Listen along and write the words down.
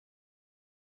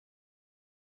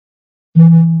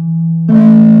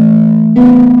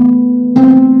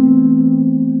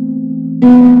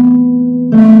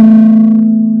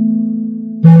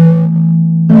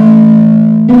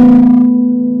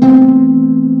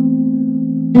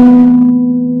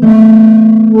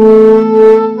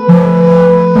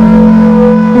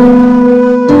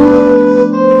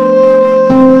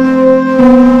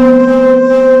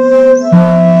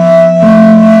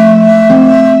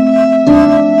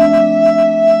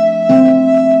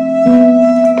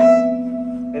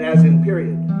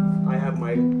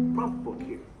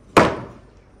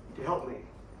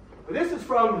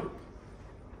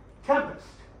Tempest,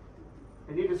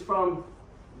 and it is from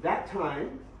that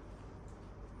time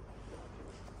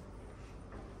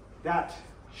that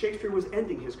Shakespeare was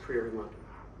ending his career in London.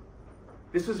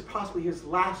 This was possibly his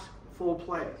last full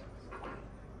play.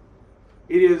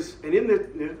 It is, and in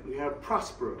it we have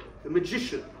Prospero, the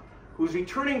magician, who is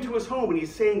returning to his home, and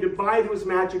he's saying goodbye to his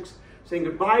magics, saying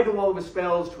goodbye to all of his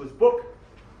spells, to his book,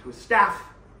 to his staff.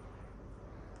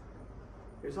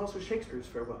 There's also Shakespeare's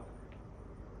farewell.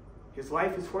 His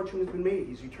life, his fortune has been made.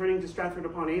 He's returning to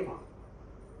Stratford-upon-Avon.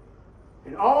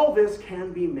 And all this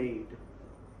can be made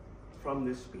from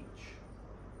this speech.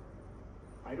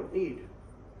 I don't need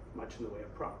much in the way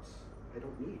of props. I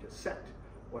don't need a set.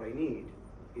 What I need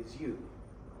is you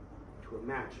to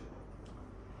imagine.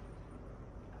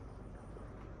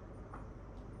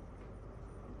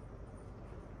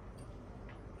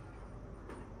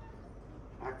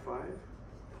 Act 5,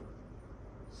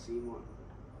 Scene 1.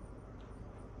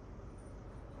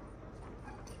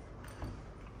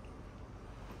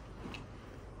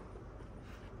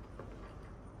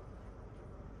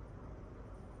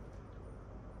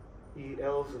 Ye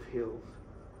elves of hills,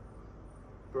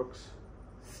 brooks,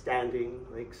 standing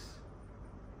lakes,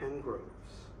 and groves,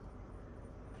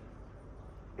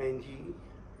 and ye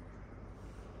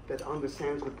that on the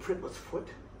sands with printless foot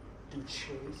do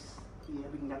chase the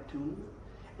ebbing Neptune,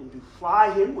 and do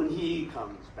fly him when he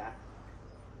comes back,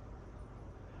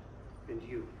 and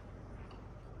you,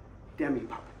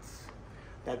 demi-puppets,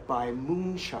 that by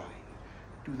moonshine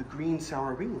do the green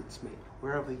sour ringlets make,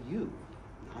 whereof the yew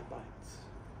not bites.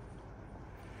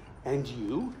 And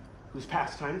you, whose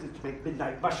pastimes is to make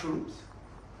midnight mushrooms,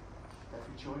 that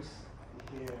rejoice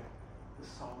and hear the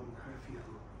solemn curfew,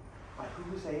 by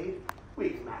whose aid,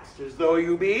 weak masters though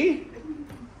you be,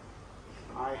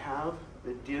 I have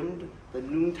bedimmed the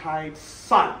noontide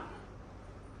sun,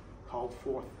 called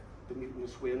forth the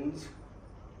mutinous winds,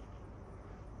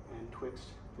 and twixt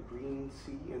the green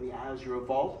sea and the azure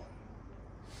vault,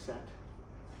 set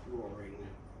roaring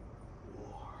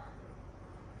war.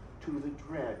 To the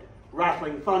dread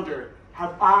rattling thunder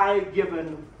have I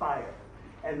given fire,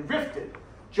 and rifted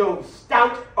Jove's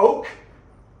stout oak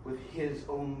with his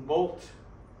own bolt.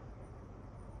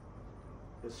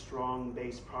 The strong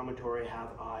base promontory have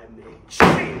I made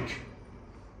shake,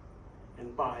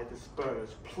 and by the spurs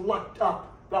plucked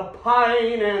up the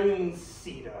pine and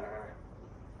cedar.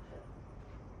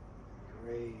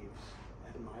 Graves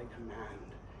at my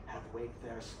command have waked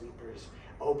their sleepers,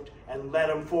 oped and led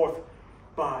them forth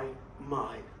by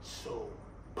my so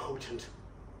potent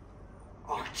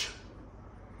art.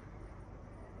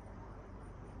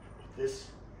 This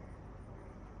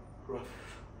rough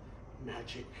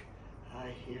magic I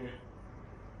here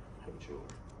abjure.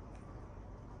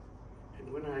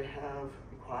 And when I have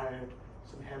required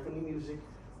some heavenly music,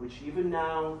 which even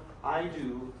now I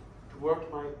do, to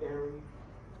work my airy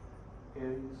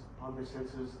ends upon the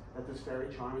senses that this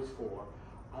fairy charm is for,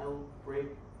 I'll break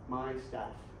my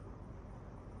staff,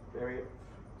 bury it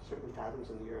certain fathoms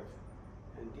in the earth,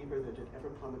 and deeper than it ever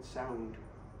plummets sound,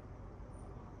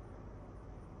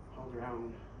 I'll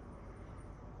drown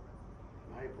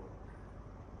my book.